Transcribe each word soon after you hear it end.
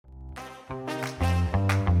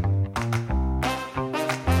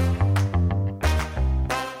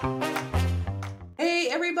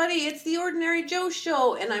everybody. It's the Ordinary Joe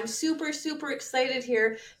Show, and I'm super, super excited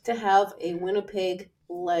here to have a Winnipeg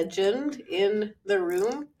legend in the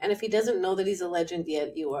room. And if he doesn't know that he's a legend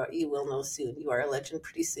yet, you will know soon. You are a legend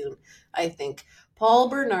pretty soon, I think. Paul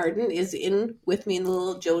Bernardin is in with me in the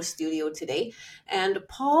Little Joe studio today, and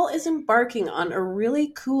Paul is embarking on a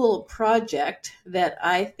really cool project that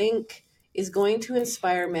I think is going to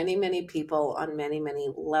inspire many, many people on many,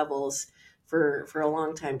 many levels for a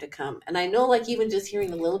long time to come. And I know, like, even just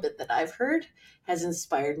hearing a little bit that I've heard has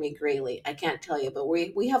inspired me greatly. I can't tell you, but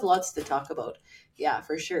we have lots to talk about. Yeah,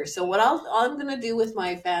 for sure. So what I'm going to do with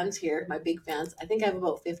my fans here, my big fans, I think I have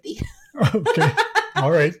about 50. Okay.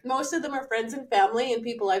 All right. Most of them are friends and family and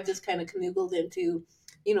people I've just kind of canoodled into,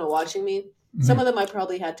 watching me. Some of them I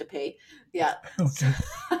probably had to pay. Yeah. Okay.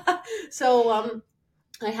 So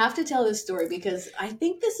I have to tell this story because I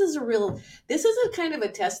think this is a kind of a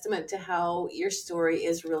testament to how your story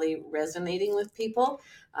is really resonating with people.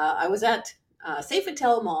 I was at Safe and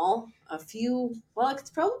Tell Mall it's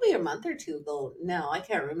probably a month or two ago now. I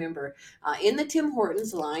can't remember. In the Tim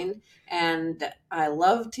Hortons line. And I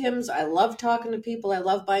love Tim's. I love talking to people. I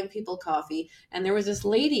love buying people coffee. And there was this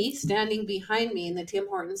lady standing behind me in the Tim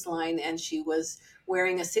Hortons line, and she was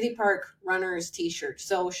wearing a City Park Runners t-shirt.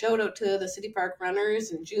 So shout out to the City Park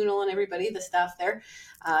Runners and Juno and everybody, the staff there.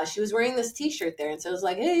 She was wearing this t-shirt there. And so I was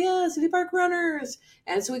like, hey, yeah, City Park Runners.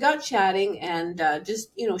 And so we got chatting and just,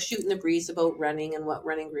 shooting the breeze about running and what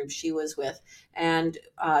running group she was with. And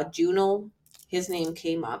Juno, his name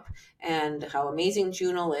came up and how amazing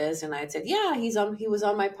Juno is. And I said, yeah, he was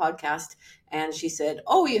on my podcast. And she said,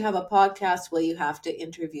 oh, you have a podcast? Well, you have to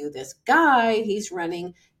interview this guy. He's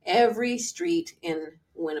running every street in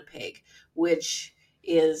Winnipeg, which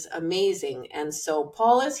is amazing. And so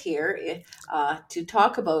Paul is here to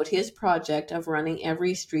talk about his project of running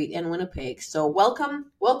every street in Winnipeg. So welcome,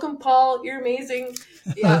 Paul. You're amazing.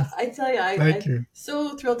 Yeah, I tell you, Thank you.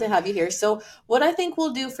 So thrilled to have you here. So what I think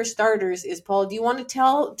we'll do for starters is, Paul, do you want to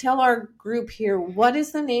tell our group here what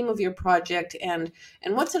is the name of your project and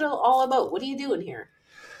what's it all about? What are you doing here?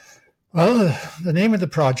 Well, the name of the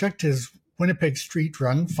project is Winnipeg Street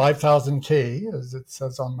Run 5000K, as it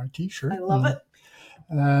says on my t-shirt. I love it.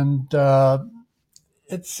 And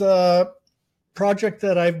it's a project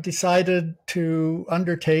that I've decided to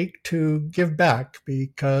undertake to give back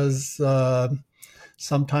because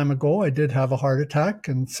some time ago I did have a heart attack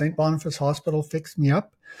and St. Boniface Hospital fixed me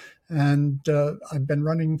up. And I've been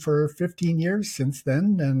running for 15 years since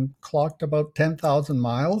then and clocked about 10,000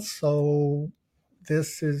 miles. So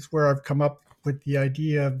this is where I've come up with the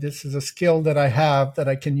idea of this is a skill that I have that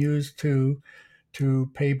I can use to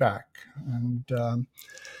pay back. And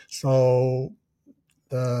so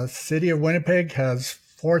the city of Winnipeg has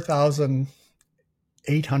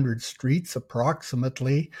 4,800 streets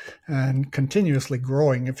approximately and continuously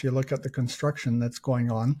growing if you look at the construction that's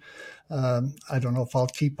going on. I don't know if I'll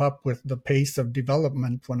keep up with the pace of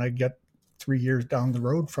development when I get 3 years down the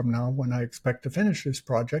road from now when I expect to finish this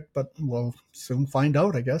project, but we'll soon find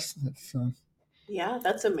out, I guess. Yeah,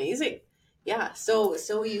 that's amazing. Yeah, so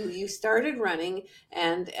you started running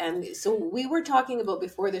and so we were talking about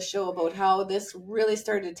before the show about how this really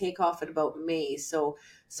started to take off at about May. So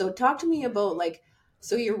talk to me about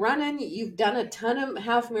so you're running, you've done a ton of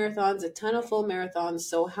half marathons, a ton of full marathons.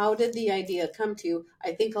 So how did the idea come to,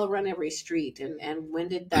 I think I'll run every street, and when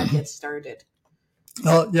did that get started?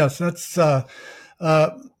 Yes, that's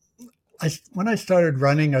when I started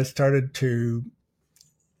running,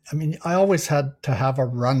 I always had to have a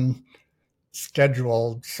run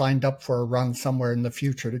schedule signed up for a run somewhere in the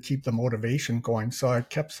future to keep the motivation going. So I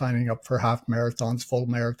kept signing up for half marathons, full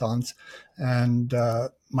marathons. And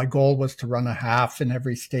my goal was to run a half in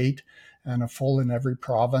every state and a full in every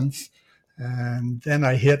province. And then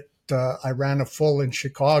I ran a full in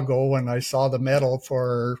Chicago and I saw the medal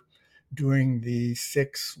for doing the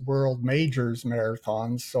 6 world majors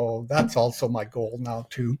marathons. So that's also my goal now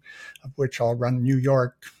too, of which I'll run New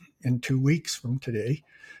York in 2 weeks from today.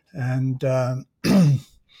 And where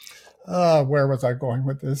was I going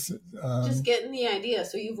with this? Just getting the idea.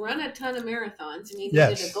 So you've run a ton of marathons and you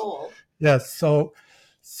needed a goal. Yes. So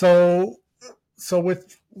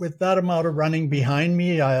with that amount of running behind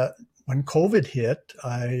me, when COVID hit,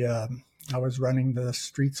 I was running the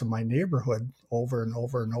streets of my neighborhood over and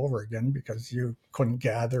over and over again because you couldn't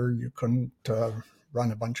gather, you couldn't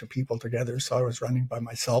run a bunch of people together. So I was running by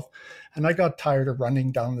myself and I got tired of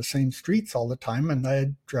running down the same streets all the time. And I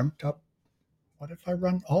had dreamt up, what if I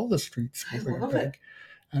run all the streets? I love it.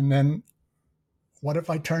 And then what if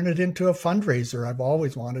I turn it into a fundraiser? I've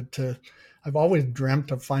always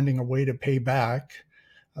dreamt of finding a way to pay back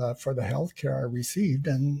for the healthcare I received.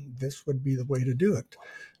 And this would be the way to do it.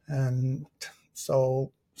 And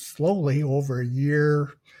so slowly over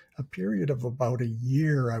a period of about a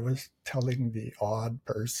year, I was telling the odd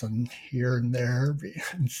person here and there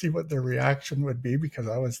and see what their reaction would be, because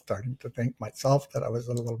I was starting to think myself that I was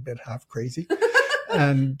a little bit half crazy.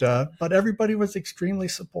 And but everybody was extremely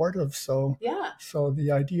supportive. So Yeah. so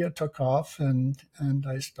the idea took off, and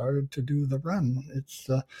I started to do the run.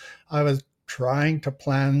 I was trying to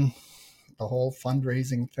plan the whole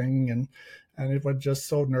fundraising thing, and it was just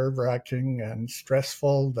so nerve-wracking and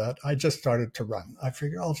stressful that I just started to run. I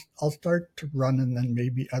figured I'll start to run, and then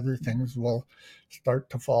maybe other things will start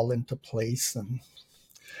to fall into place.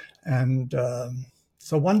 And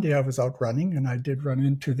so one day I was out running, and I did run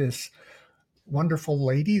into this wonderful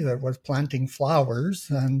lady that was planting flowers,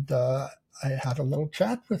 and I had a little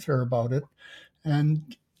chat with her about it.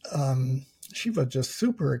 And she was just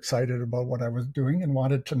super excited about what I was doing and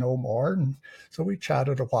wanted to know more. And so we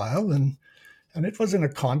chatted a while, and it was in a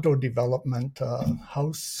condo development,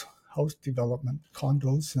 house development,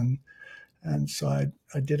 condos. And so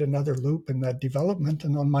I did another loop in that development.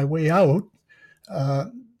 And on my way out,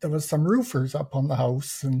 there was some roofers up on the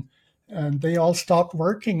house, and they all stopped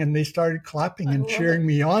working, and they started clapping and cheering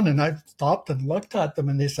me on. And I stopped and looked at them,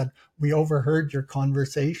 and they said, "We overheard your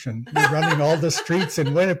conversation. You're running all the streets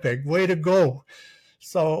in Winnipeg. Way to go."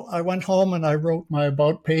 So I went home and I wrote my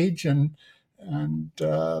about page, and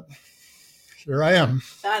here I am.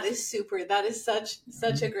 That is super. That is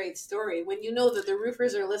such a great story. When you know that the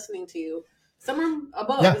roofers are listening to you, someone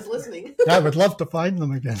above is listening. I would love to find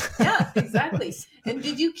them again. Yeah, exactly. And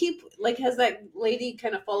did you keep, has that lady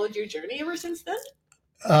kind of followed your journey ever since then?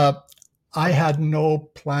 I had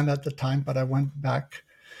no plan at the time, but I went back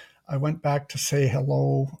to say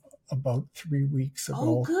hello about 3 weeks ago.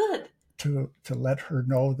 Oh, good. To let her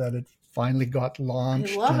know that it finally got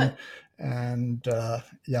launched. I love it. And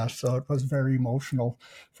so it was very emotional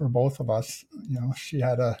for both of us. She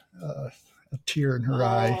had a tear in her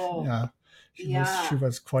eye. Yeah. She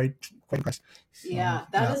was quite impressed. So,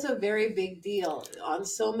 that is a very big deal on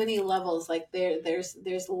so many levels. Like there's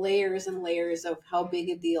layers and layers of how big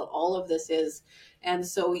a deal all of this is. And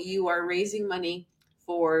so you are raising money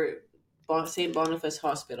for St. Boniface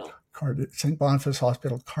Hospital. St. Boniface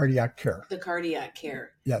Hospital Cardiac Care. The cardiac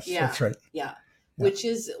care. Yes, that's right. Yeah. Which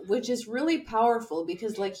is really powerful,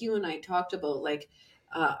 because like you and I talked about,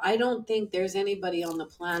 I don't think there's anybody on the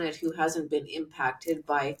planet who hasn't been impacted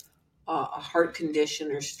by a heart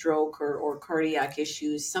condition or stroke or cardiac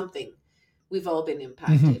issues, something. We've all been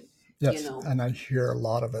impacted. Mm-hmm. Yes, and I hear a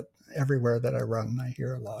lot of it. Everywhere that I run, I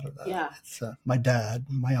hear a lot of that. Yeah. It's my dad,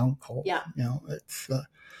 my uncle. Yeah. It's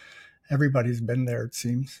everybody's been there, it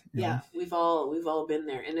seems. Yeah, we've all been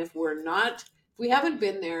there. And if we haven't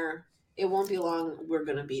been there, it won't be long we're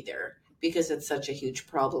going to be there, because it's such a huge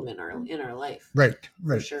problem in our life. Right.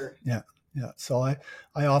 For sure. Yeah. So I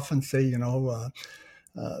often say,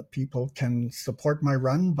 people can support my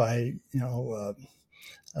run by,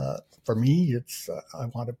 for me, it's I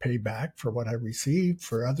want to pay back for what I received.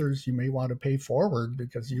 For others, you may want to pay forward,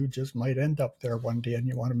 because you just might end up there one day, and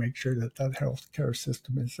you want to make sure that healthcare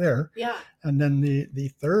system is there. Yeah. And then the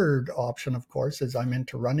third option, of course, is I'm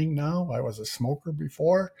into running now. I was a smoker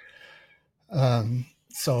before.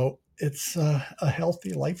 So it's a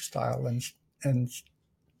healthy lifestyle, and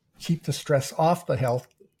keep the stress off the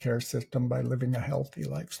healthcare system by living a healthy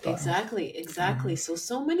lifestyle. Exactly. Mm-hmm.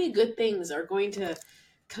 So many good things are going to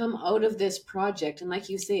come out of this project. And like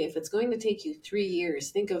you say, if it's going to take you 3 years,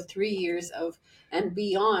 think of 3 years of and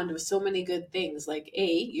beyond of so many good things. Like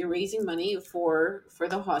you're raising money for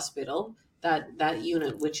the hospital, that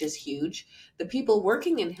unit, which is huge. The people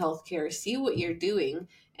working in healthcare see what you're doing,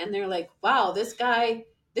 and they're like, wow, this guy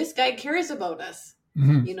cares about us.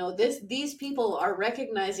 Mm-hmm. These people are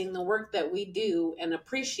recognizing the work that we do and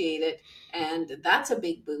appreciate it. And that's a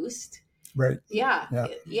big boost. Right. Yeah.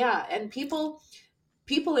 And people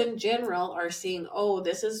in general are seeing, oh,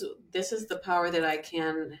 this is the power that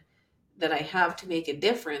I have to make a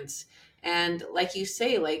difference. And like you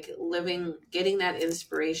say, getting that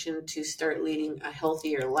inspiration to start leading a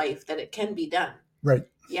healthier life, that it can be done. Right.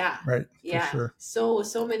 Yeah. Right. Yeah. For sure.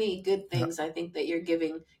 So many good things. I think that you're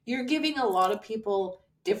giving a lot of people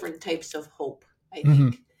different types of hope, I think.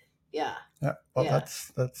 Mm-hmm. Yeah. Yeah. Well,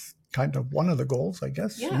 that's kind of one of the goals, I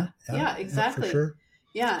guess. Yeah, exactly. For sure.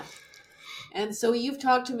 Yeah. And so you've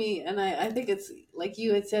talked to me, and I think it's like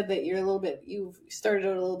you had said that you've started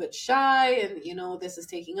out a little bit shy, and this is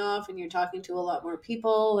taking off, and you're talking to a lot more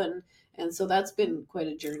people, and so that's been quite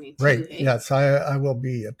a journey too. Right. Hey? Yes, I will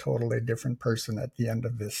be a totally different person at the end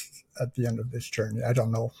of this journey. I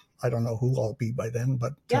don't know who I'll be by then,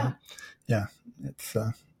 but it's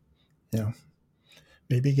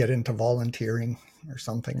maybe get into volunteering or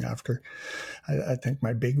something after. I think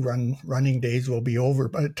my big running days will be over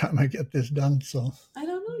by the time I get this done. So I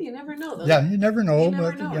don't know. You never know, though. Yeah, you never know, you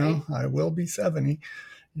never but know, right? I will be 70.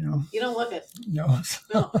 You don't look it.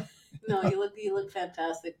 So. No, you look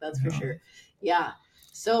fantastic. That's for sure. Yeah.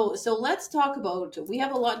 So let's talk about. We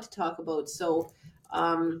have a lot to talk about. So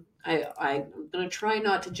I'm going to try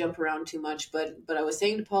not to jump around too much, but I was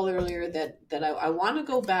saying to Paul earlier that I want to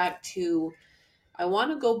go back to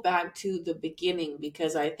the beginning,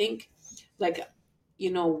 because I think, like,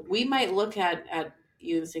 we might look at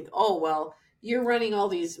you and think, oh, well, you're running all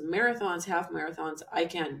these marathons, half marathons. I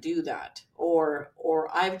can't do that. Or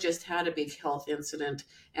I've just had a big health incident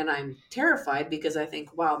and I'm terrified because I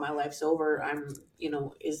think, wow, my life's over.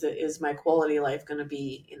 Is my quality of life going to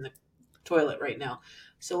be in the toilet right now?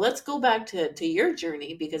 So let's go back to your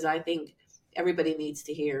journey, because I think everybody needs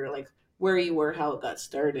to hear, like, where you were, how it got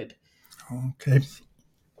started. Okay.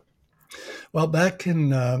 Well, back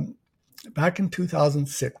in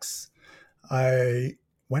 2006, I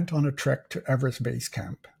went on a trek to Everest Base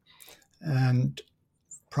Camp. And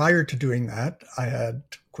prior to doing that, I had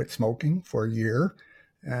quit smoking for a year,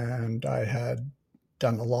 and I had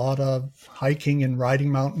done a lot of hiking and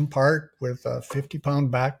riding Mountain Park with a 50-pound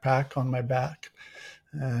backpack on my back.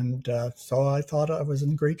 And so I thought I was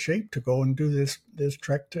in great shape to go and do this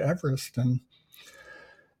trek to Everest.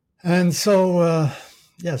 And so,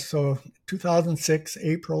 so 2006,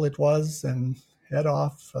 April it was, and head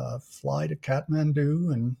off, fly to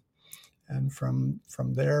Kathmandu, and from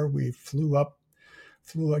there we flew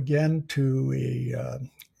again to a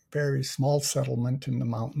very small settlement in the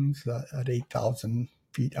mountains at 8,000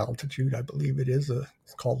 feet altitude, I believe it is.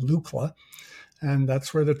 It's called Lukla, and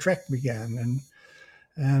that's where the trek began.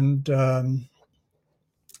 And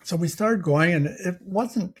so we started going, and it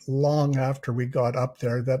wasn't long after we got up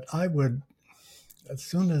there that I would, as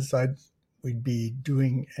soon as we'd be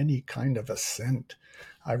doing any kind of ascent,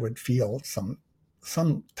 I would feel some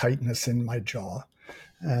tightness in my jaw.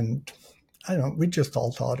 And I don't know, we just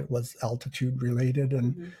all thought it was altitude related.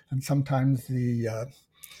 And sometimes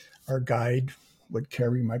our guide would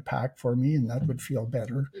carry my pack for me, and that would feel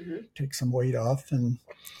better, take some weight off.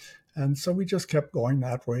 And so we just kept going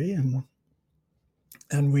that way.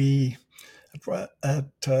 And we, at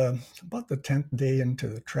about the 10th day into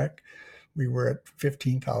the trek, we were at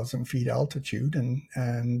 15,000 feet altitude,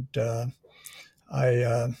 and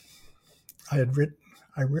I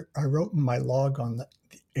wrote in my log on the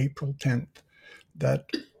April 10th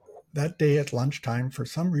that day at lunchtime, for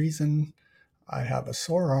some reason, I have a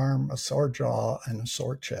sore arm, a sore jaw, and a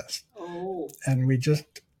sore chest. Oh. And we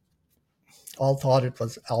just all thought it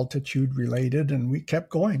was altitude related, and we kept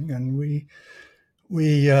going, and we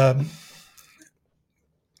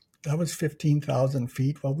that was 15,000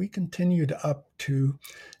 feet. Well, we continued up to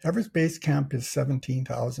Everest Base Camp is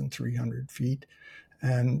 17,300 feet.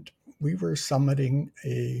 And we were summiting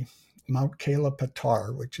a Mount Kala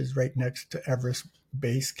Patar, which is right next to Everest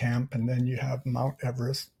Base Camp. And then you have Mount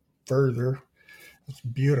Everest further. It's a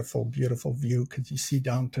beautiful, beautiful view because you see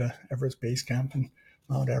down to Everest Base Camp and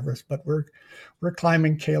Mount Everest. But we're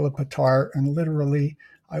climbing Kala Patar, and literally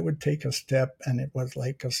I would take a step and it was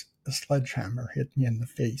like a sledgehammer hit me in the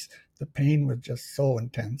face. The pain was just so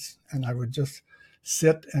intense, and I would just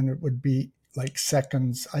sit, and it would be like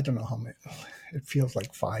seconds. I don't know how many. It feels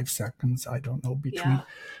like 5 seconds. I don't know between,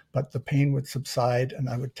 but the pain would subside, and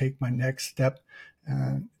I would take my next step,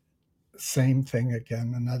 and same thing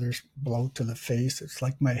again. Another blow to the face. It's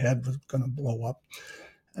like my head was going to blow up.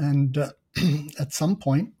 And at some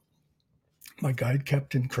point, my guide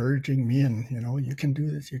kept encouraging me, and you can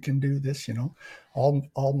do this, you can do this.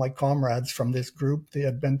 All my comrades from this group, they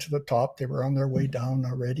had been to the top, they were on their way down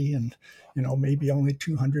already, and maybe only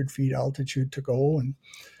 200 feet altitude to go, and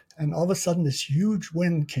all of a sudden this huge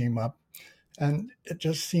wind came up, and it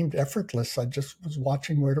just seemed effortless. I just was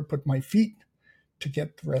watching where to put my feet to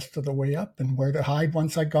get the rest of the way up, and where to hide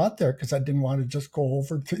once I got there, because I didn't want to just go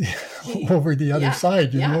over to over the other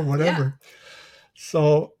side, whatever.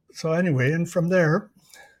 Yeah. So anyway, and from there,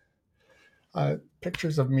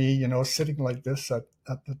 pictures of me, sitting like this at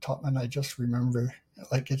the top, and I just remember,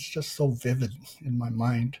 like, it's just so vivid in my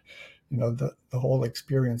mind, the whole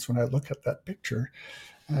experience when I look at that picture.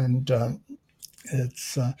 And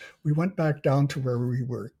it's we went back down to where we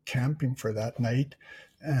were camping for that night,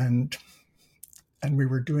 and we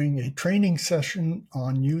were doing a training session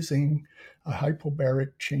on using a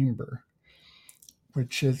hyperbaric chamber,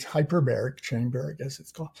 which is hyperbaric chamber, I guess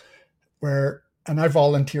it's called, and I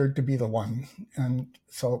volunteered to be the one. And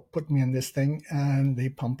so put me in this thing, and they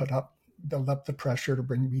pump it up build up the pressure to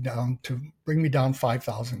bring me down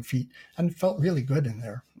 5,000 feet, and it felt really good in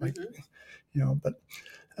there. Like, but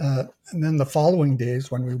and then the following days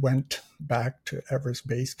when we went back to Everest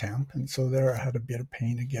Base Camp, and so there I had a bit of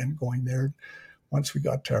pain again going there. Once we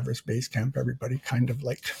got to Everest Base Camp, everybody kind of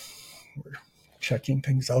like were checking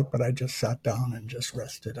things out, but I just sat down and just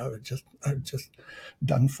rested. I was just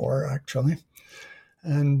done for, actually.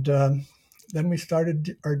 And then we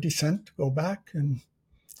started our descent to go back, and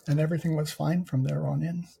everything was fine from there on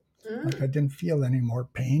in. Like, I didn't feel any more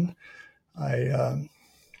pain. I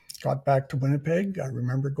got back to Winnipeg. I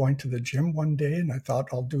remember going to the gym one day, and I thought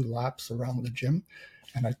I'll do laps around the gym,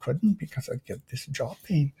 and I couldn't because I'd get this jaw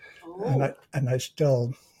pain. And I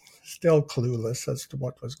still clueless as to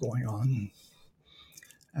what was going on.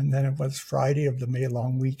 And then it was Friday of the May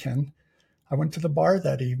long weekend. I went to the bar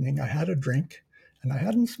that evening. I had a drink, and I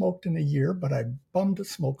hadn't smoked in a year, but I bummed a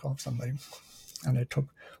smoke off somebody. And I took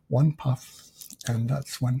one puff, and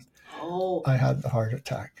that's when I had the heart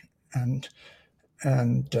attack. And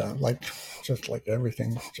like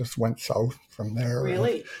everything just went south from there.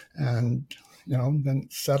 Really? And then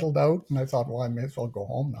settled out, and I thought, well, I may as well go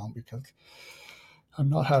home now because I'm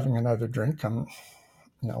not having another drink. I'm,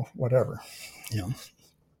 whatever,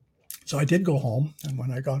 So I did go home, and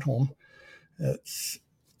when I got home, that's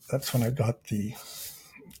when I got the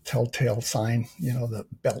telltale sign, the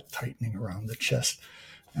belt tightening around the chest,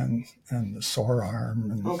 and the sore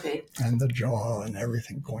arm, and the jaw, and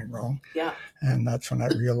everything going wrong. Yeah. And that's when I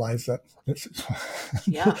realized that this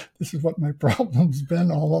is what my problem's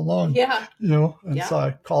been all along. Yeah. So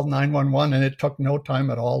I called 911, and it took no time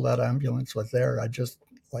at all. That ambulance was there. I just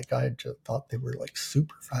thought they were like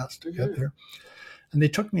super fast to get there. And they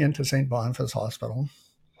took me into St. Boniface Hospital.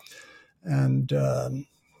 And the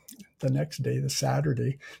next day, the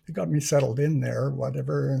Saturday, they got me settled in there,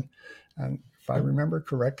 whatever. And if I remember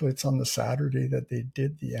correctly, it's on the Saturday that they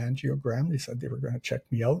did the angiogram. They said they were going to check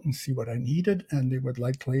me out and see what I needed, and they would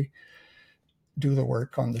likely do the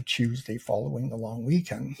work on the Tuesday following the long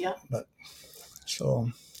weekend. Yeah. But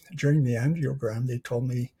so during the angiogram, they told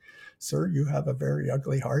me, "Sir, you have a very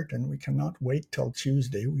ugly heart, and we cannot wait till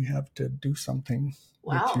Tuesday. We have to do something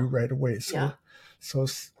with you right away."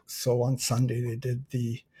 So on Sunday, they did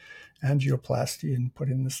the angioplasty and put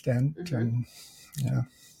in the stent, and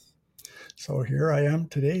so here I am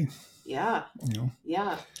today. Yeah.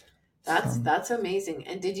 Yeah. That's amazing.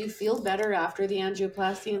 And did you feel better after the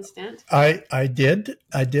angioplasty and stent? I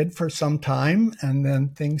did for some time, and then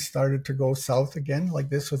things started to go south again. Like,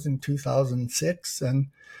 this was in 2006, and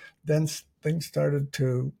then things started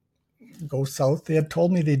to go south. They had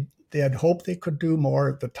told me they had hoped they could do more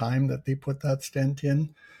at the time that they put that stent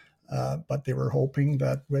in, but they were hoping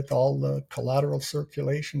that with all the collateral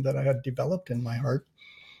circulation that I had developed in my heart,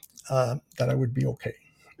 that I would be okay.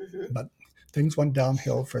 But things went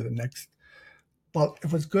downhill for the next, well,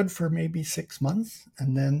 it was good for maybe 6 months,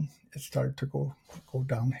 and then it started to go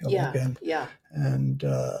downhill again. Yeah. And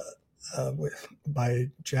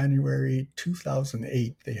by January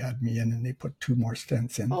 2008, they had me in, and they put 2 more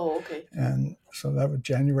stents in. Oh, okay. And so that was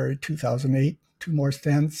January 2008, 2 more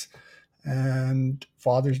stents, and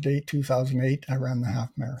Father's Day 2008, I ran the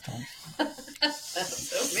half marathon.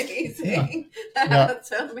 That's amazing.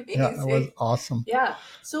 That's amazing. Yeah, it was awesome. Yeah.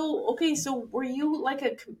 So were you like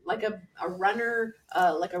a runner,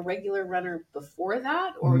 like a regular runner before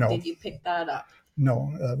that, or did you pick that up?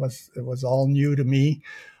 No, it was all new to me.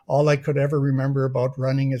 All I could ever remember about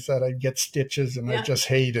running is that I'd get stitches, and I just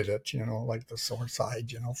hated it, like the sore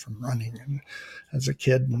side, from running, and as a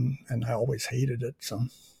kid, and I always hated it. So,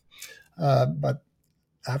 but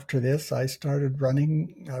after this, I started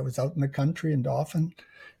running. I was out in the country in Dauphin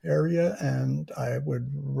area, and I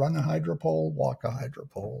would run a hydropole, walk a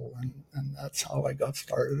hydropole, and that's how I got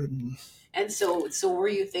started. And so were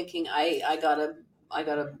you thinking, I gotta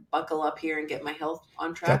buckle up here and get my health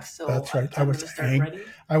on track? That's right.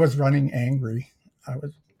 I was running angry. I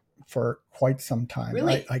was for quite some time.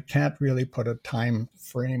 Really? I can't really put a time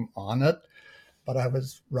frame on it, but I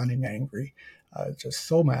was running angry. I was just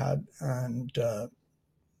so mad, and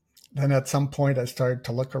then at some point I started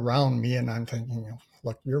to look around me, and I'm thinking,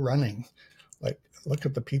 look, you're running. Like, look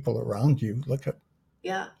at the people around you. Look at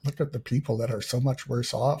the people that are so much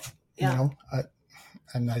worse off.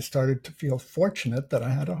 And I started to feel fortunate that I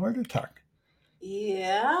had a heart attack.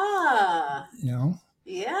 Yeah.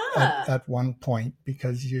 Yeah. At one point,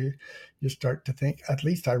 because you start to think, at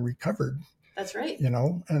least I recovered. That's right.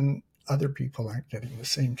 And other people aren't getting the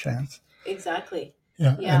same chance. Exactly.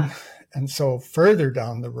 Yeah. And so further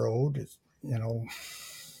down the road,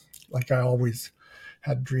 like I always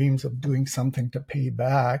had dreams of doing something to pay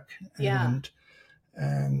back. Yeah. And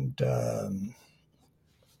And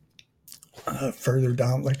further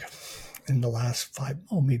down, like in the last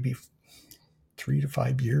maybe 3 to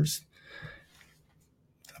 5 years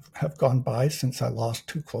have gone by since I lost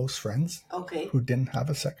 2 close friends Okay. who didn't have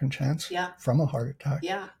a second chance from a heart attack.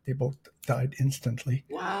 Yeah. They both died instantly.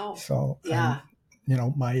 Wow. So, Yeah.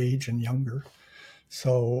 and, my age and younger.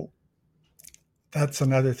 So that's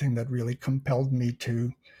another thing that really compelled me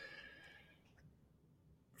to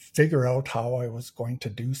figure out how I was going to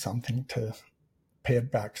do something to pay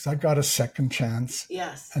it back. Because I got a second chance.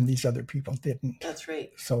 Yes. And these other people didn't. That's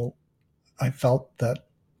right. So I felt that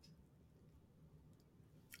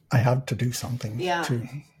I had to do something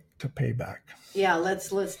to pay back. Yeah,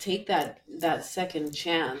 let's take that second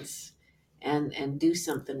chance and do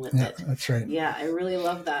something with it. That's right. Yeah, I really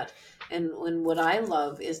love that. And what I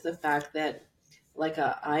love is the fact that, like,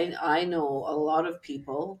 I know a lot of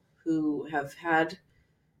people who have had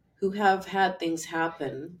things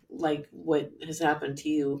happen like what has happened to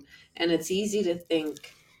you, and it's easy to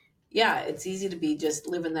think, it's easy to be just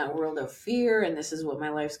live in that world of fear, and this is what my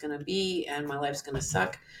life's going to be, and my life's going to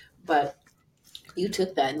suck. But you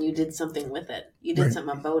took that and you did something with it. You did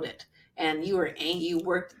something about it, and you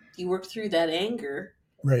worked through that anger.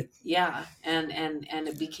 Right. Yeah, and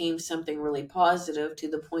it became something really positive, to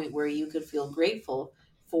the point where you could feel grateful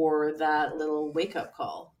for that little wake up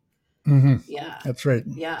call. Mm-hmm. Yeah, that's right.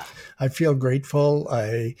 Yeah, I feel grateful.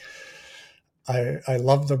 I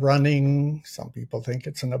love the running. Some people think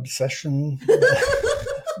it's an obsession,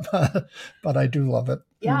 but I do love it.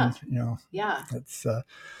 Yeah, and, yeah. It's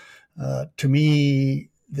to me,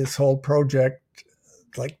 this whole project,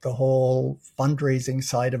 like the whole fundraising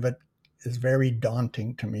side of it, is very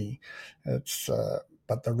daunting to me. It's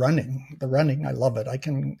but the running, I love it. I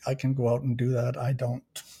can go out and do that. I don't.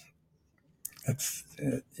 It's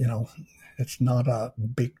it's not a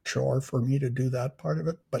big chore for me to do that part of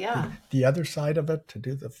it, but the other side of it, to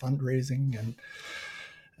do the fundraising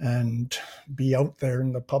and be out there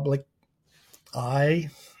in the public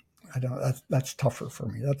eye, I don't. That's tougher for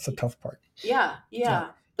me. That's the tough part. Yeah.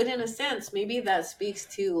 But in a sense, maybe that speaks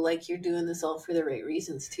to, like, you're doing this all for the right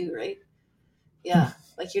reasons too, right? Yeah,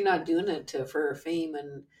 like you're not doing it for fame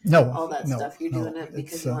and all that stuff. You're doing it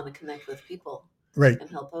because you want to connect with people, right, and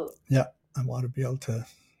help out. Yeah, I want to be able to.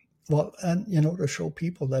 Well, and to show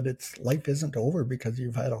people that life isn't over because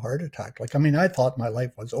you've had a heart attack. Like, I mean, I thought my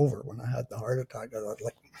life was over when I had the heart attack. I thought,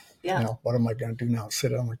 like, what am I going to do now?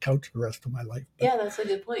 Sit on the couch the rest of my life? But, that's a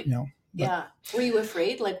good point. Were you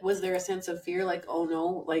afraid? Like, was there a sense of fear? Like, oh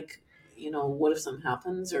no, like, what if something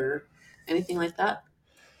happens or anything like that?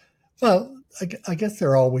 Well, I guess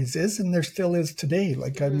there always is, and there still is today.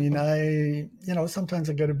 Like, mm-hmm. I mean, sometimes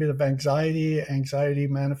I get a bit of anxiety. Anxiety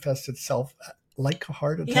manifests itself like a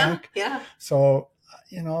heart attack. Yeah. So,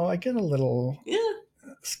 I get a little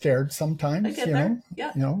scared sometimes. I get there.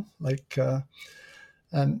 Yeah. Like,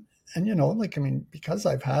 and like, I mean, because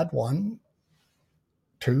I've had 1,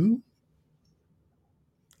 2.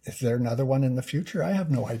 Is there another one in the future? I have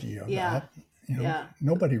no idea of that.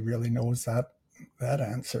 Nobody really knows that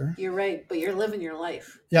answer. You're right, but you're living your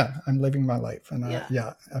life. Yeah, I'm living my life, and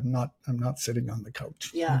I'm not sitting on the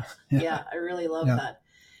couch. Yeah, I really love that.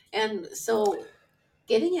 And so,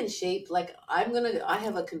 getting in shape, like, I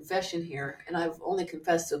have a confession here, and I've only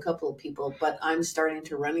confessed to a couple of people, but I'm starting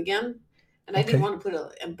to run again. And I didn't want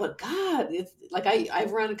to but God, it's like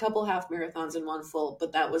I've run a couple half marathons and one full,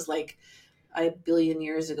 but that was like a billion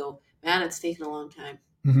years ago. Man, it's taken a long time.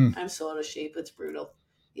 Mm-hmm. I'm so out of shape, it's brutal.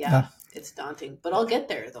 Yeah, it's daunting, but I'll get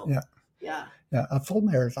there though. Yeah. A full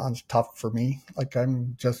marathon's tough for me. Like,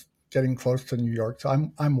 I'm just getting close to New York, so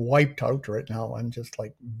I'm wiped out right now. I'm just,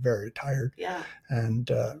 like, very tired. Yeah. And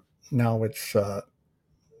now it's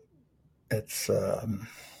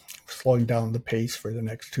slowing down the pace for the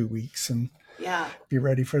next 2 weeks and be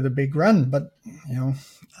ready for the big run. But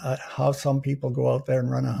how some people go out there and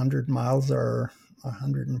run 100 miles or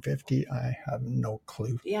 150, I have no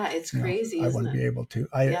clue. Yeah, it's crazy. I wouldn't be able to.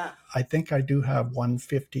 I think I do have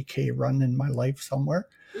 150K run in my life somewhere.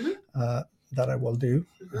 Mm-hmm. That I will do.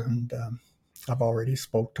 Mm-hmm. And I've already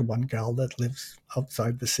spoke to one gal that lives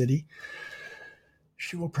outside the city.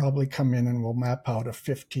 She will probably come in and we'll map out a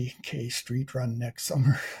 50K street run next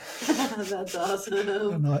summer. That's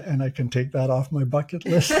awesome. And I can take that off my bucket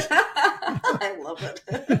list. I love it.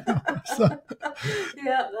 That's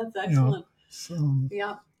excellent.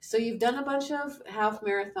 So you've done a bunch of half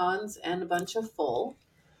marathons and a bunch of full.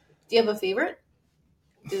 Do you have a favorite?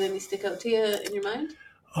 Do any stick out to you in your mind?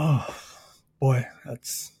 Oh, boy,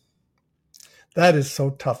 that is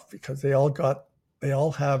so tough because they all got they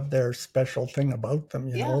all have their special thing about them,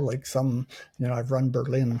 Yeah. like some, I've run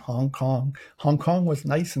Berlin, Hong Kong. Hong Kong was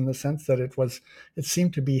nice in the sense that it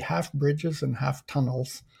seemed to be half bridges and half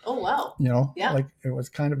tunnels, Oh, wow. Yeah. like it was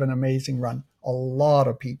kind of an amazing run. A lot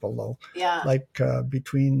of people though, Yeah. like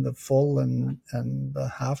between the full and the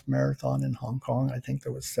half marathon in Hong Kong, I think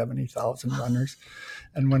there was 70,000 runners.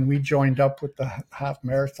 And when we joined up with the half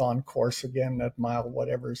marathon course again at mile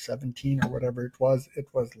whatever 17 or whatever it was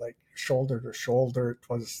like shoulder to shoulder.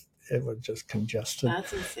 It was just congested.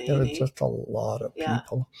 That's insane. There was just a lot of Yeah.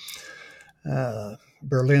 people.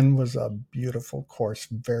 Berlin was a beautiful course,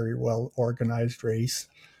 very well organized race.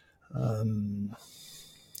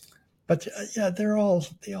 But yeah, they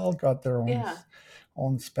all got their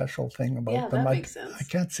own special thing about them. That makes sense. I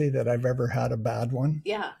can't say that I've ever had a bad one.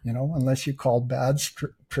 Yeah. Unless you call bad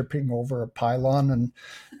tripping over a pylon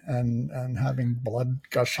and having blood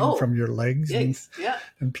gushing from your legs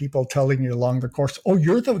and people telling you along the course, oh,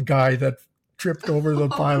 you're the guy that tripped over the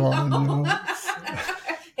pylon.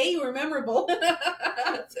 Hey, you were memorable.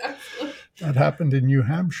 That happened in New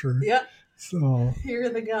Hampshire. Yeah. So you're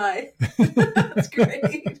the guy. That's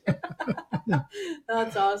great.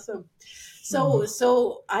 That's awesome. So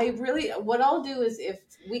what I'll do is, if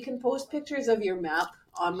we can post pictures of your map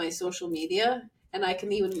on my social media, and I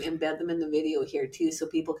can even embed them in the video here too, so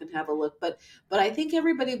people can have a look. But I think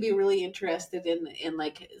everybody would be really interested in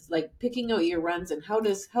like picking out your runs, and how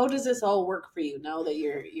does this all work for you now that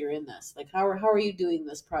you're in this? Like how are you doing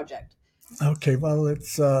this project? Okay, well,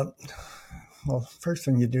 it's first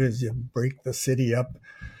thing you do is you break the city up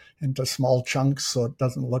into small chunks so it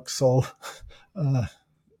doesn't look so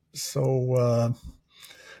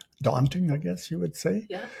daunting, I guess you would say.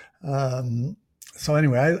 Yeah. So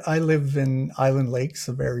anyway, I live in Island Lakes,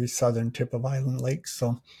 the very southern tip of Island Lakes.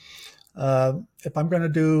 So if I'm going to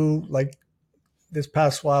do like this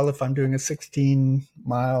past while, if I'm doing a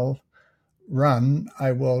 16-mile run,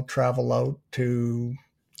 I will travel out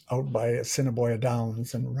by Assiniboia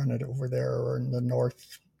Downs and run it over there, or in the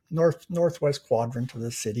northwest quadrant of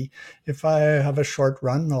the city. If I have a short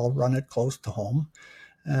run, I'll run it close to home,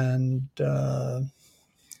 and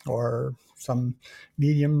or some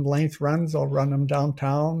medium length runs, I'll run them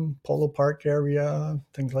downtown, Polo Park area,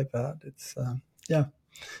 things like that. It's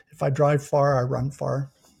if I drive far, I run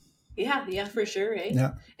far. Yeah, for sure, right?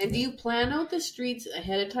 Yeah. And do you plan out the streets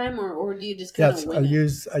ahead of time, or do you just kind of wing it?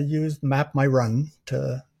 Yes, I use Map My Run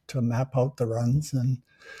to map out the runs, and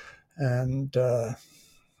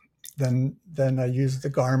then I use the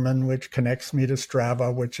Garmin, which connects me to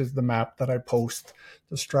Strava, which is the map that I post,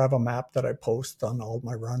 the Strava map that I post on all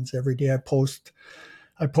my runs. Every day I post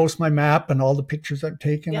my map and all the pictures I've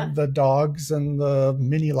taken of the dogs and the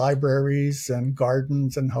mini libraries and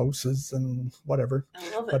gardens and houses and whatever. I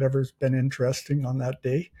love it. Whatever's been interesting on that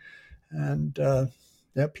day. And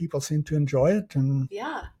people seem to enjoy it. And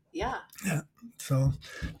yeah. So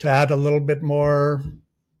to add a little bit more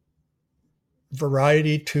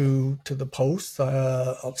variety to the posts,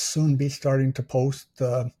 I'll soon be starting to post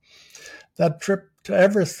that trip to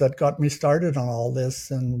Everest that got me started on all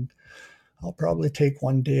this, and I'll probably take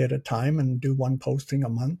one day at a time and do one posting a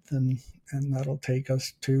month, and that'll take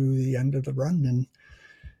us to the end of the run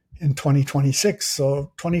in 2026.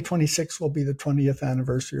 So 2026 will be the 20th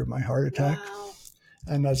anniversary of my heart attack. Wow.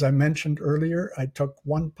 And as I mentioned earlier, I took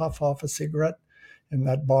one puff off a cigarette in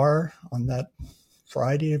that bar on that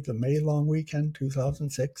Friday of the May long weekend,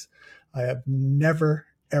 2006. I have never,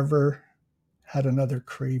 ever had another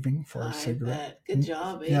craving for a cigarette. Bet. Good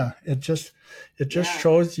job. Yeah, it just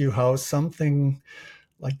shows you how something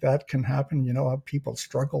like that can happen. How people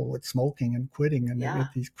struggle with smoking and quitting, and they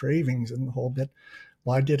get these cravings and the whole bit.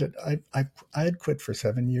 Well, I did it. I had quit for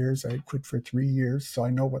 7 years. I had quit for 3 years, so I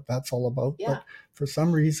know what that's all about. Yeah. But for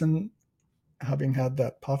some reason, having had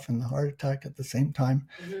that puff and the heart attack at the same time,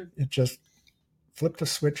 it just flipped a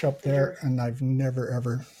switch up there, and I've never,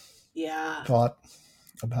 ever thought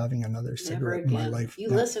of having another cigarette in my life. You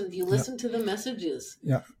listened to the messages.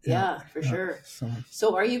 Yeah, for sure.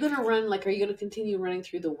 So are you going to run, are you going to continue running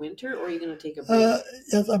through the winter, or are you going to take a break?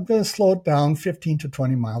 Yes, I'm going to slow it down 15 to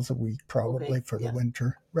 20 miles a week probably for the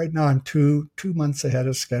winter. Right now I'm two months ahead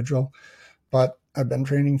of schedule, but I've been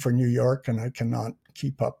training for New York and I cannot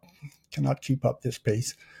keep up this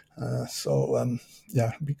pace. It'd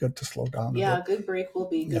be good to slow down a bit. A good break will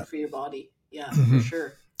be good for your body. Yeah, for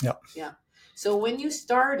sure. Yeah. So when you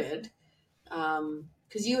started,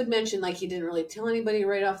 because you had mentioned you didn't really tell anybody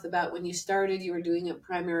right off the bat, when you started, you were doing it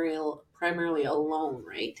primarily alone,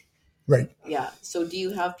 right? Right. Yeah. So do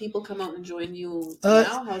you have people come out and join you now?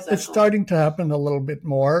 How's that It's starting to happen a little bit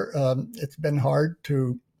more. It's been hard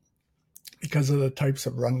to because of the types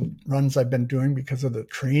of runs I've been doing, because of the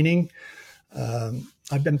training.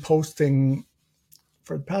 I've been posting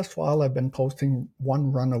for the past while. I've been posting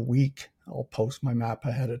one run a week. I'll post my map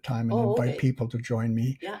ahead of time and invite people to join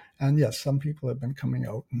me. Yeah. And yes, some people have been coming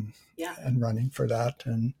out and running for that.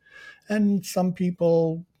 And some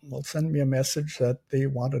people will send me a message that they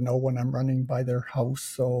want to know when I'm running by their house.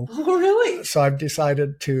 So, really? So I've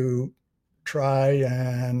decided to try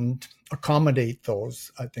and accommodate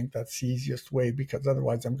those. I think that's the easiest way, because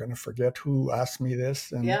otherwise I'm going to forget who asked me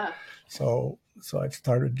this. And so I've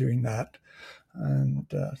started doing that. And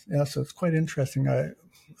so it's quite interesting.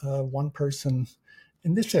 One person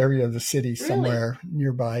in this area of the city, somewhere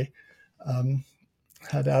nearby,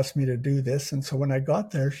 had asked me to do this. And so when I got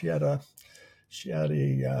there, she had a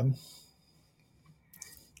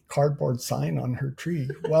cardboard sign on her tree.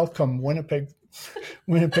 Welcome, Winnipeg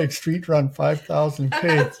Street Run 5,000K.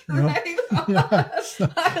 That's right.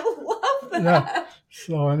 I love that. Yeah.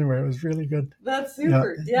 So anyway, it was really good. That's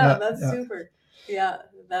super. That's super. Yeah,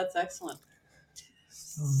 that's excellent.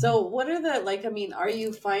 So what are the, are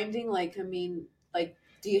you finding,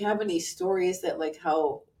 do you have any stories that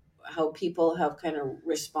how people have kind of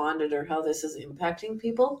responded, or how this is impacting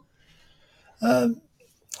people? Yeah,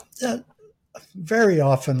 very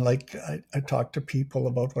often, I talk to people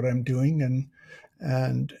about what I'm doing,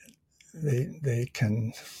 and they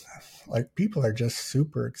can, people are just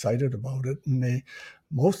super excited about it, and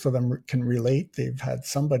most of them can relate. They've had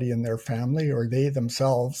somebody in their family, or they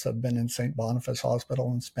themselves have been in St. Boniface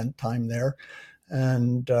Hospital and spent time there,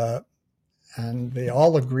 and they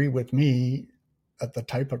all agree with me at the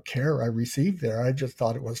type of care I received there. I just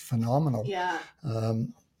thought it was phenomenal. Yeah.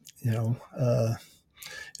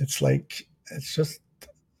 It's just,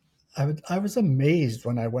 I was amazed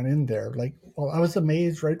when I went in there. I was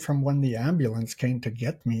amazed right from when the ambulance came to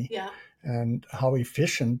get me. Yeah. And how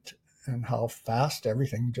efficient and how fast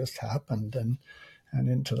everything just happened, and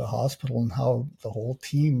into the hospital, and how the whole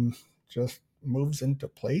team just moves into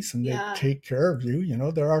place, and they take care of you.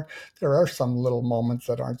 There are some little moments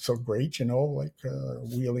that aren't so great,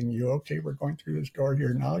 wheeling you. Okay, we're going through this door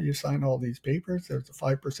here now. You sign all these papers. There's a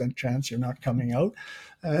 5% chance you're not coming out.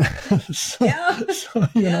 That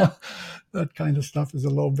kind of stuff is a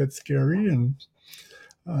little bit scary,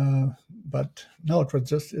 but no,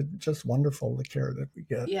 it's just wonderful, the care that we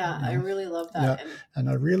get. Yeah, I really love that. Yeah. And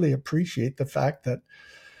I really appreciate the fact that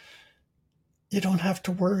you don't have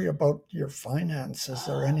to worry about your finances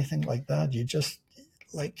or anything like that. You just,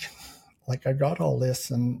 I got all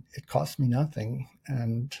this, and it cost me nothing.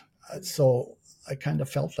 And so I kind of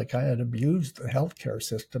felt like I had abused the healthcare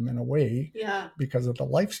system in a way, because of the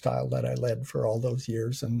lifestyle that I led for all those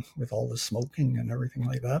years, and with all the smoking and everything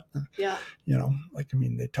like that. Yeah.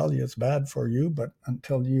 They tell you it's bad for you, but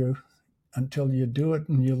until you do it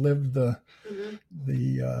and you live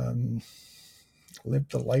live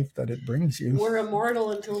the life that it brings you. We're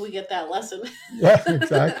immortal until we get that lesson. Yeah,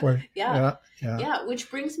 exactly. Yeah.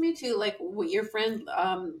 Which brings me to your friend,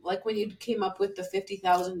 when you came up with the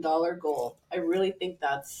 $50,000 goal. I really think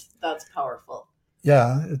that's powerful.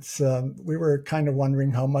 Yeah, it's we were kind of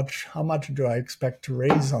wondering how much do I expect to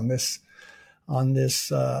raise on this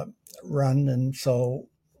run, and so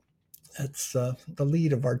it's the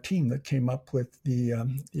lead of our team that came up with the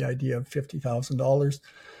idea of $50,000,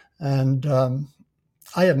 and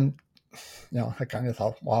I hadn't, I kind of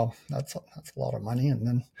thought, wow, that's a lot of money.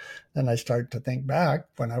 And then I started to think back.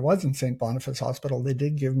 When I was in St. Boniface Hospital, they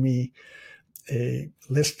did give me a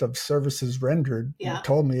list of services rendered. Yeah. And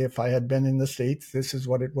told me if I had been in the States, this is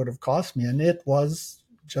what it would have cost me. And it was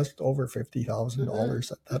just over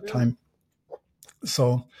 $50,000 at that time.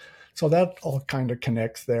 So that all kind of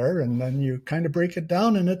connects there. And then you kind of break it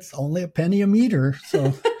down, and it's only a penny a meter.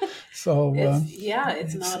 So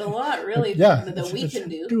it's not a lot, really, we can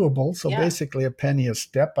do. Doable. So basically a penny a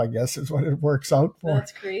step, I guess, is what it works out for.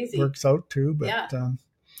 That's crazy. Works out too, but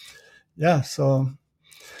so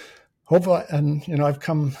hopefully, and I've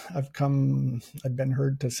been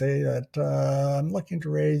heard to say that I'm looking to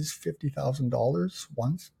raise $50,000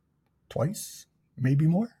 once, twice, maybe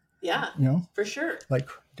more. Yeah, for sure.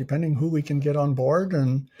 Depending who we can get on board,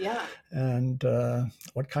 and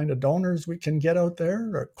what kind of donors we can get out there,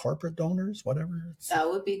 or corporate donors, whatever. That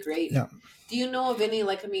would be great. Yeah. Do you know of any,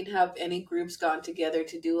 have any groups gone together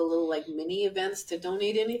to do a little mini events to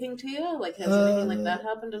donate anything to you? Has anything like that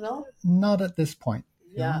happened at all? Not at this point.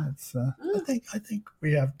 Yeah. It's I think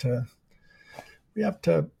we have to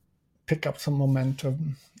pick up some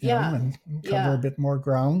momentum, and cover a bit more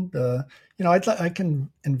ground. I can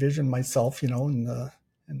envision myself, in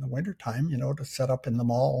the wintertime, to set up in the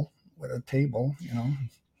mall with a table,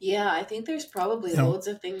 Yeah, I think there's probably You know, loads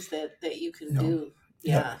of things that you can you know, do.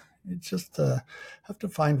 yeah. Yeah. It's just have to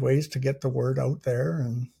find ways to get the word out there,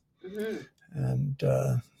 Hmm. and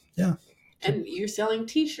yeah. And you're selling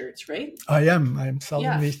T-shirts, right? I'm selling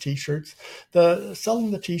Yeah. these T-shirts. Selling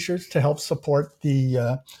the T-shirts to help support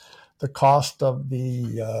the cost of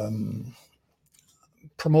the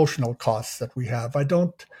promotional costs that we have.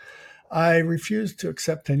 I refuse to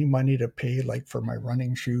accept any money to pay like for my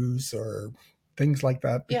running shoes or things like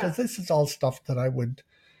that, Yeah. because this is all stuff that I would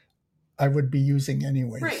be using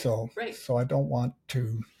anyway. Right. So Right. I don't want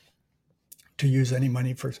to use any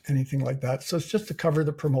money for anything like that. So it's just to cover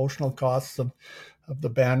the promotional costs of the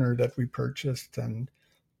banner that we purchased, and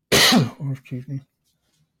oh, excuse me.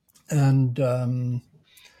 And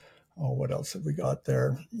what else have we got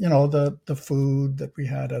there? You know, the food that we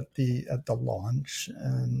had at the launch,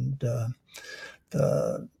 and the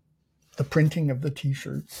the printing of the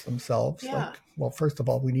T-shirts themselves. Yeah. Like, well, first of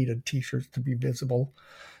all, we needed T-shirts to be visible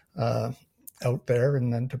uh, out there,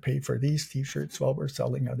 and then to pay for these T-shirts while we're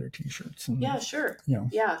selling other T-shirts, and Yeah, sure. you know,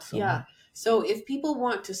 Yeah, so yeah. So if people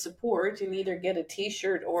want to support and either get a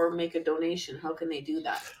T-shirt or make a donation, how can they do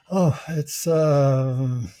that? it's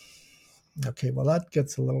okay. Well, that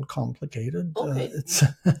gets a little complicated. Okay. It's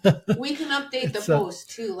We can update the it's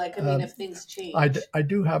post too. Like, I mean, if things change. I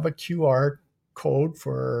do have a QR code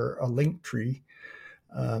for a link tree.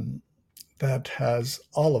 Um, that has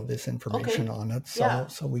all of this information Okay. on it, Yeah.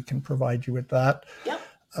 so we can provide you with that. Yep.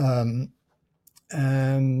 Um,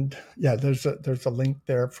 and yeah, there's a link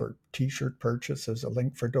there for T-shirt purchase. There's a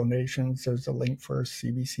link for donations. There's a link for a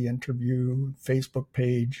CBC interview, Facebook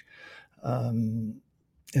page, um,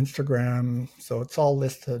 Instagram. So it's all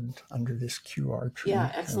listed under this QR tree.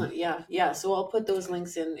 Yeah, excellent. Yeah, yeah. So I'll put those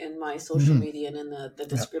links in my social Mhm. media and in the Yeah.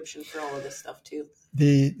 description for all of this stuff too.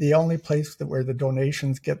 The only place where the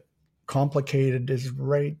donations get complicated is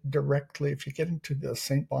right directly if you get into the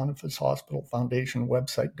St. Boniface Hospital Foundation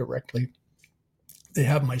website directly. They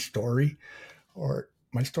have my story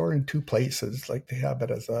in two places. Like, they have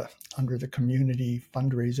it as under the community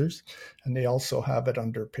fundraisers, and they also have it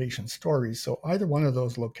under patient stories. So either one of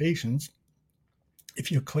those locations,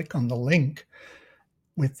 if you click on the link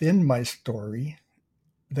within my story,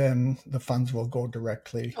 then the funds will go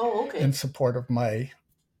directly Oh, okay. in support of my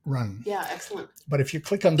run. Yeah, excellent. But if you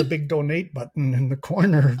click on the big donate button in the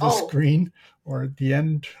corner of the screen, or at the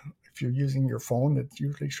end, if you're using your phone, it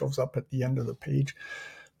usually shows up at the end of the page.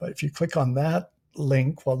 But if you click on that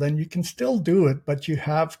link, well, then you can still do it, but you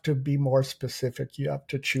have to be more specific. You have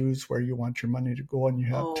to choose where you want your money to go, and you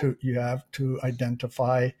have to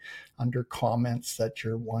identify under comments that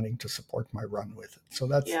you're wanting to support my run with it. So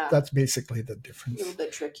that's basically the difference. A little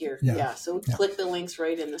bit trickier. Yeah. So click the links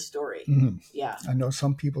right in the story. Mm-hmm. Yeah. I know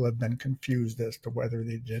some people have been confused as to whether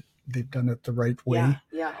they've done it the right way.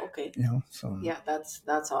 Yeah. Okay. You know, so yeah, that's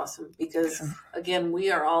awesome, because again,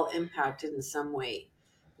 we are all impacted in some way.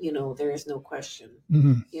 You know, there is no question.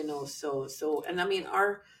 Mm-hmm. You know, so and I mean,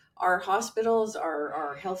 our hospitals,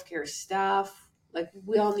 our healthcare staff, like,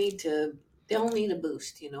 they all need a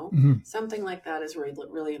boost, you know. Mm-hmm. Something like that is really,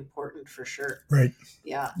 really important for sure. Right.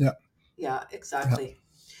 Yeah. Yeah. Yeah, exactly.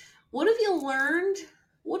 Yeah. What have you learned?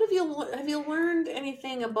 Have you learned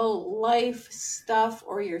anything about life stuff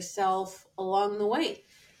or yourself along the way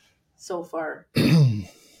so far?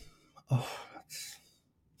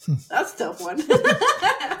 That's a tough one. This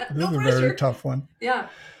is a very tough one. Yeah.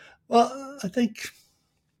 Well, I think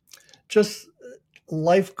just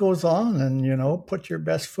life goes on, and, you know, put your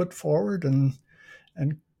best foot forward, and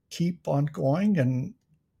keep on going,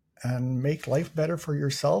 and make life better for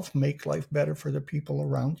yourself, make life better for the people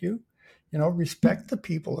around you. You know, respect the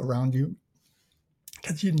people around you,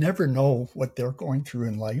 because you never know what they're going through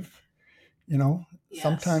in life. You know,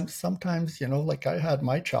 yes. Sometimes, you know, like, I had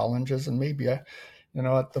my challenges, and maybe at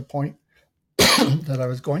the point that I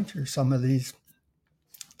was going through some of these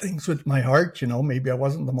things with my heart, you know, maybe I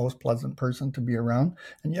wasn't the most pleasant person to be around.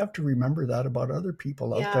 And you have to remember that about other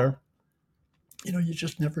people out there. You know, you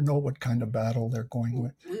just never know what kind of battle they're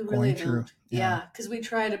going through. Yeah, because we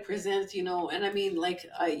try to present, you know, and I mean, like,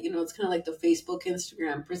 it's kind of like the Facebook,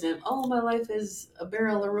 Instagram present, oh, my life is a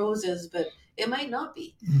barrel of roses, but it might not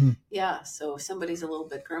be. Mm-hmm. Yeah, so if somebody's a little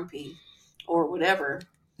bit grumpy or whatever,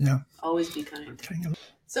 always be kind.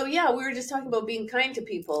 So yeah, we were just talking about being kind to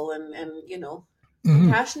people, and you know,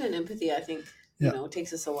 compassion and empathy, I think, you know,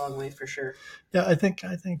 takes us a long way for sure. Yeah, I think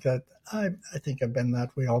that I think I've been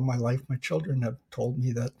that way all my life. My children have told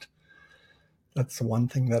me that that's the one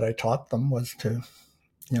thing that I taught them, was to,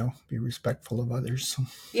 you know, be respectful of others. So,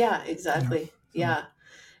 yeah, exactly. You know,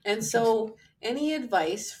 and so any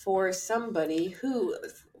advice for somebody who,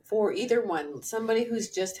 for either one, somebody who's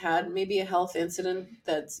just had maybe a health incident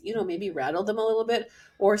that's, maybe rattled them a little bit,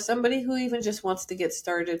 or somebody who even just wants to get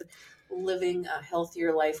started living a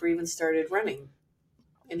healthier life or even started running?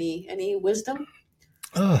 Any wisdom?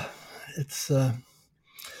 Uh, it's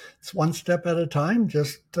it's one step at a time.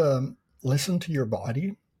 Just listen to your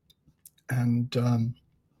body, and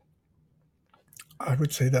I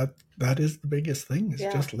would say that is the biggest thing, is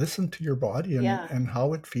Yeah. just listen to your body and, Yeah. and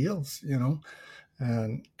how it feels,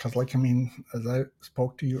 And because, as I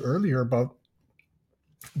spoke to you earlier about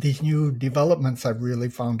these new developments, I've really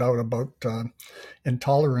found out about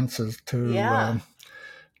intolerances Yeah.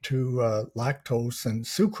 to lactose and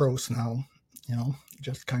sucrose now.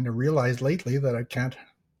 Just kind of realized lately that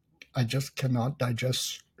I just cannot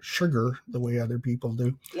digest sugar the way other people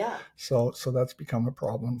do. Yeah. So that's become a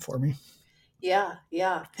problem for me. Yeah.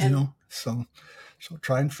 Yeah. So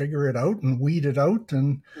try and figure it out and weed it out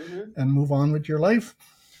and Mhm. and move on with your life.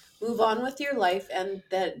 Move on with your life, and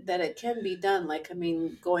that it can be done.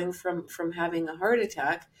 Going from having a heart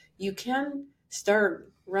attack, you can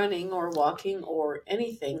start running or walking or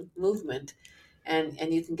anything movement, and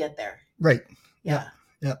you can get there. Right. Yeah.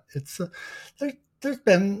 Yeah. It's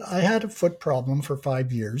I had a foot problem for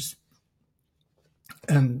 5 years,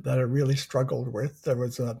 and that I really struggled with. There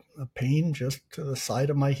was a pain just to the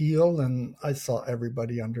side of my heel, and I saw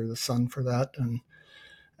everybody under the sun for that,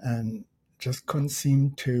 and just couldn't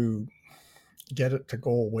seem to get it to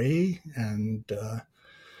go away, and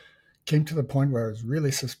came to the point where I was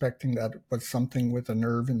really suspecting that it was something with a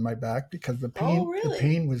nerve in my back, because the Oh, pain really? the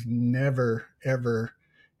pain was never ever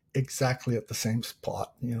exactly at the same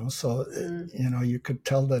spot, so you could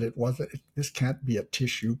tell that this can't be a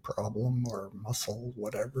tissue problem or muscle,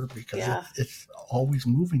 whatever, because Yeah. it's always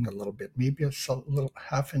moving a little bit, maybe it's a little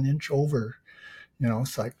half an inch over,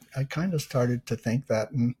 so I kind of started to think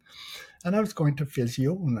that, and I was going to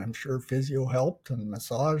physio, and I'm sure physio helped and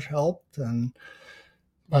massage helped,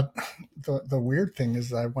 but the weird thing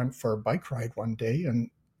is I went for a bike ride one day,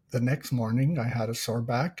 and the next morning I had a sore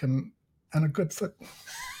back and a good foot.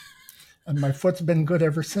 And my foot's been good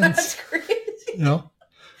ever since. That's crazy.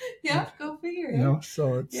 Yeah, go figure.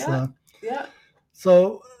 So it's Yeah. Yeah.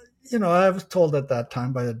 So I was told at that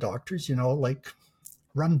time by the doctors,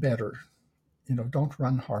 run better, don't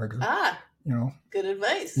run harder. Good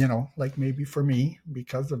advice. Like maybe for me,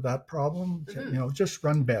 because of that problem, just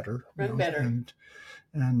run better. Run better.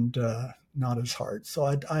 And not as hard. So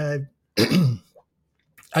I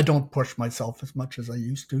I don't push myself as much as I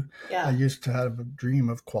used to. Yeah. I used to have a dream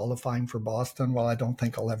of qualifying for Boston. Well, I don't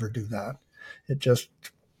think I'll ever do that. It's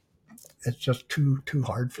just too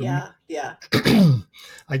hard for me. Yeah.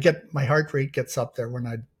 My heart rate gets up there when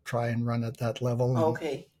I try and run at that level.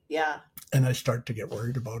 Okay. Yeah. And I start to get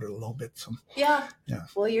worried about it a little bit. So yeah. Yeah.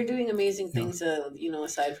 Well, you're doing amazing things,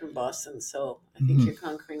 aside from Boston. So I think you're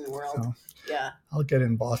conquering the world. So yeah. I'll get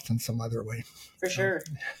in Boston some other way. For sure.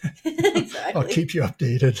 Exactly. I'll keep you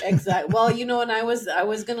updated. Exactly. Well, and I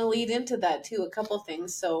was going to lead into that too. A couple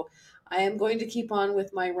things. So I am going to keep on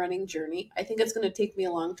with my running journey. I think it's going to take me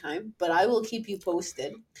a long time, but I will keep you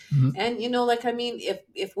posted. Mm-hmm. And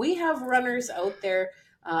if we have runners out there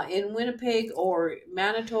in Winnipeg or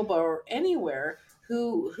Manitoba or anywhere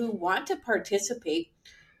who want to participate,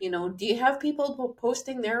 do you have people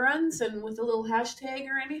posting their runs and with a little hashtag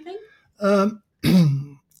or anything?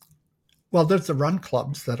 Well, there's the run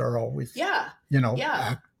clubs that are always,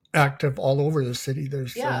 active all over the city.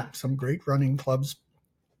 There's some great running clubs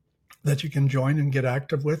that you can join and get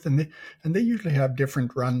active with, and they usually have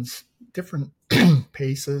different runs, different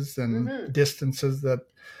paces and distances that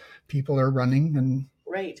people are running, and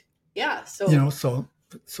right, yeah. So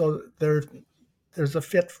so there's a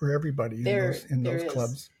fit for everybody in those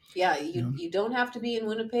clubs. Yeah, you don't have to be in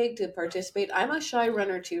Winnipeg to participate. I'm a shy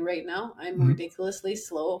runner too right now. I'm ridiculously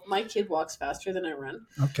slow. My kid walks faster than I run.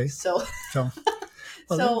 Okay. So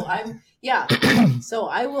I'm so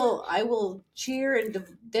I will cheer and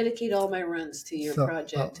dedicate all my runs to your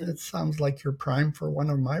project. It sounds like you're primed for one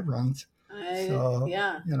of my runs. So a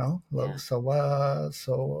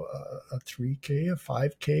 3K, a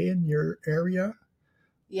 5K in your area.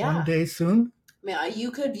 Yeah. One day soon. Yeah, you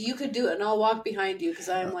could do it, and I'll walk behind you because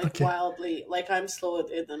I'm wildly, I'm slow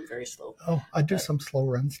and I'm very slow. Oh, I do some slow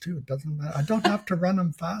runs too. It doesn't matter. I don't have to run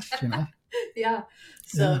them fast, Yeah.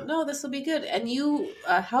 So no, this will be good. And you,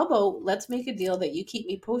 how about let's make a deal that you keep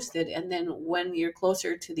me posted, and then when you're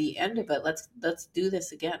closer to the end of it, let's do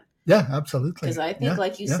this again. Yeah, absolutely. Because I think,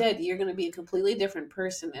 like you said, you're going to be a completely different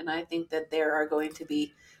person, and I think that there are going to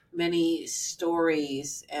be many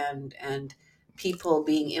stories and people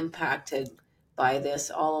being impacted by this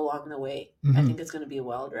all along the way. I think it's going to be a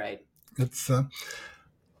wild ride. It's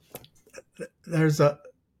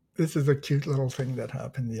This is a cute little thing that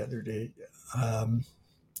happened the other day.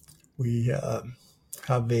 We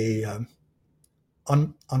have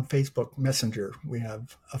on Facebook Messenger, we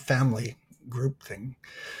have a family group thing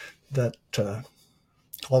that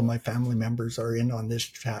all my family members are in on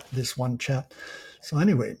this one chat. So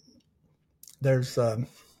anyway, there's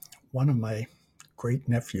one of my great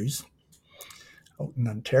nephews out in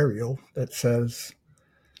Ontario that says,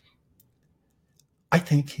 I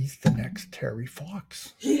think he's the next Terry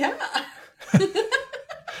Fox. Yeah.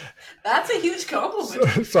 That's a huge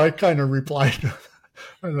compliment. So I kind of replied,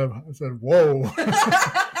 I said, whoa.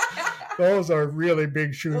 Those are really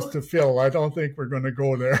big shoes to fill. I don't think we're going to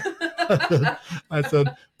go there. I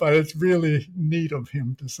said, but it's really neat of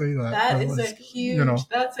him to say that. That's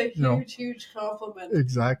a huge compliment.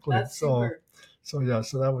 Exactly. That's super. So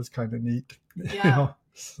that was kind of neat. Yeah.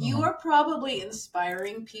 You are probably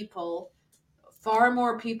inspiring people, far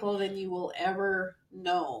more people than you will ever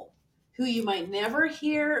know, who you might never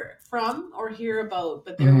hear from or hear about,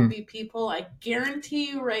 but there will be people, I guarantee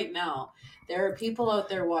you right now, there are people out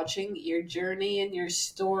there watching your journey and your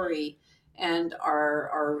story and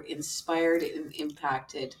are inspired and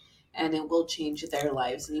impacted, and it will change their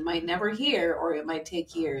lives. And you might never hear, or it might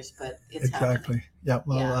take years, but it's happening. Yeah,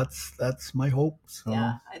 well, that's my hope. So,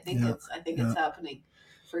 yeah, I think it's happening.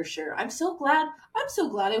 For sure. I'm so glad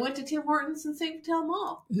I went to Tim Hortons in St. Patel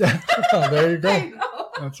Mall. Yeah. There you go.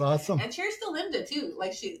 That's awesome. And cheers to Linda too.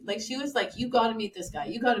 She was like, you got to meet this guy.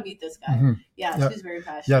 You got to meet this guy. Mm-hmm. Yeah, she's very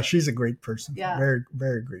passionate. Yeah, she's a great person. Yeah. Very,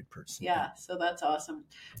 very great person. Yeah, so that's awesome.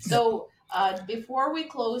 So before we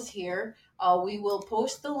close here, we will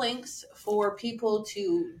post the links for people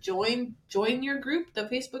to join your group, the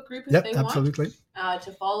Facebook group, if they absolutely. Want.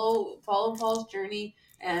 To follow Paul's journey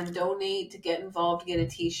and donate, to get involved, get a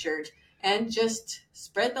t-shirt, and just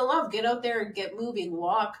spread the love. Get out there and get moving.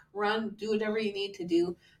 Walk, run, do whatever you need to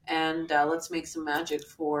do, and let's make some magic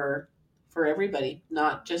for everybody,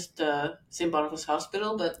 not just St. Boniface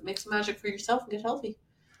Hospital, but make some magic for yourself and get healthy.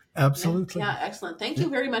 Absolutely. Yeah, excellent. Thank you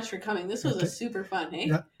very much for coming. This was a super fun,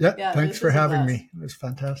 hey? Yeah. Thanks for having me. It was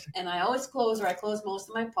fantastic. And I always close most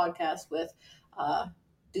of my podcasts with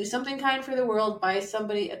do something kind for the world, buy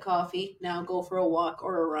somebody a coffee, now go for a walk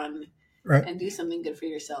or a run, right, and do something good for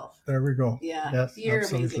yourself. There we go. Yeah. Yes, You're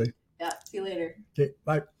absolutely. amazing. Yeah. See you later. Okay,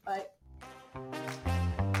 bye. Bye.